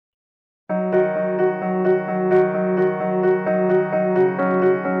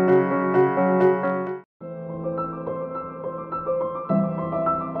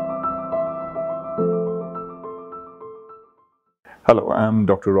Hello, I'm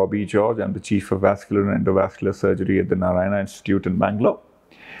Dr. Robbie George. I'm the Chief of Vascular and Endovascular Surgery at the Narayana Institute in Bangalore.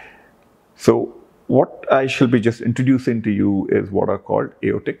 So, what I shall be just introducing to you is what are called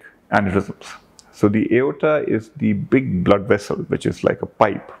aortic aneurysms. So, the aorta is the big blood vessel, which is like a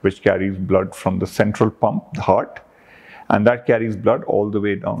pipe which carries blood from the central pump, the heart, and that carries blood all the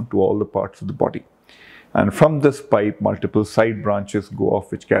way down to all the parts of the body. And from this pipe, multiple side branches go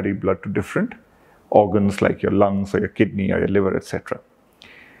off which carry blood to different organs like your lungs or your kidney or your liver, etc.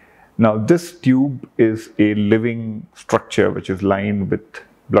 Now, this tube is a living structure which is lined with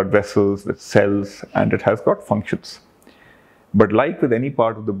blood vessels, with cells, and it has got functions. But like with any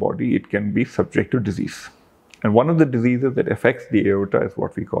part of the body, it can be subject to disease. And one of the diseases that affects the aorta is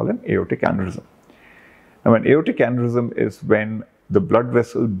what we call an aortic aneurysm. Now, an aortic aneurysm is when the blood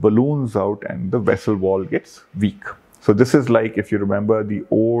vessel balloons out and the vessel wall gets weak. So this is like, if you remember the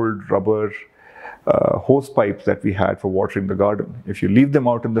old rubber hose pipes that we had for watering the garden. If you leave them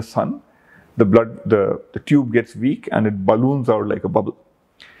out in the sun, the tube gets weak and it balloons out like a bubble.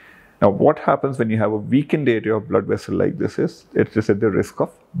 Now, what happens when you have a weakened area of blood vessel like this is, it's just at the risk of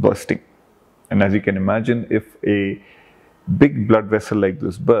bursting. And as you can imagine, if a big blood vessel like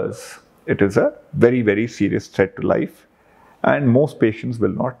this bursts, it is a very, very serious threat to life, and most patients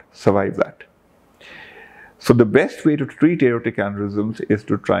will not survive that. So the best way to treat aortic aneurysms is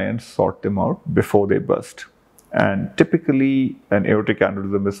to try and sort them out before they burst. And typically, an aortic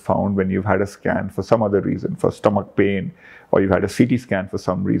aneurysm is found when you've had a scan for some other reason, for stomach pain, or you've had a CT scan for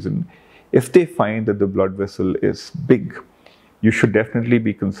some reason. If they find that the blood vessel is big, you should definitely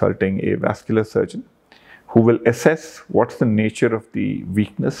be consulting a vascular surgeon who will assess what's the nature of the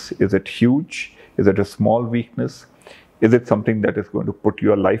weakness. Is it huge? Is it a small weakness? Is it something that is going to put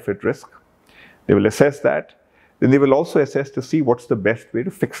your life at risk? They will assess that. Then they will also assess to see what's the best way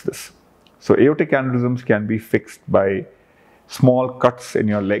to fix this. So aortic aneurysms can be fixed by small cuts in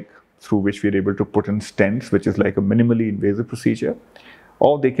your leg through which we are able to put in stents, which is like a minimally invasive procedure,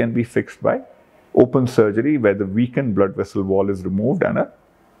 or they can be fixed by open surgery where the weakened blood vessel wall is removed and a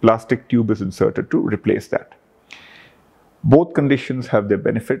plastic tube is inserted to replace that. Both conditions have their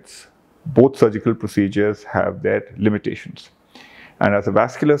benefits. Both surgical procedures have their limitations. And as a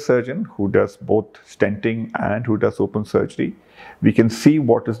vascular surgeon who does both stenting and who does open surgery, we can see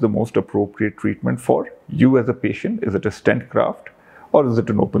what is the most appropriate treatment for you as a patient. Is it a stent graft or is it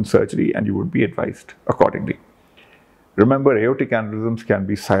an open surgery? And you would be advised accordingly. Remember, aortic aneurysms can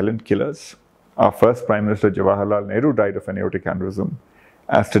be silent killers. Our first Prime Minister Jawaharlal Nehru died of an aortic aneurysm,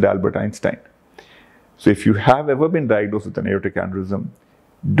 as did Albert Einstein. So if you have ever been diagnosed with an aortic aneurysm,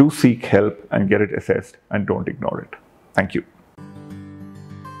 do seek help and get it assessed and don't ignore it. Thank you.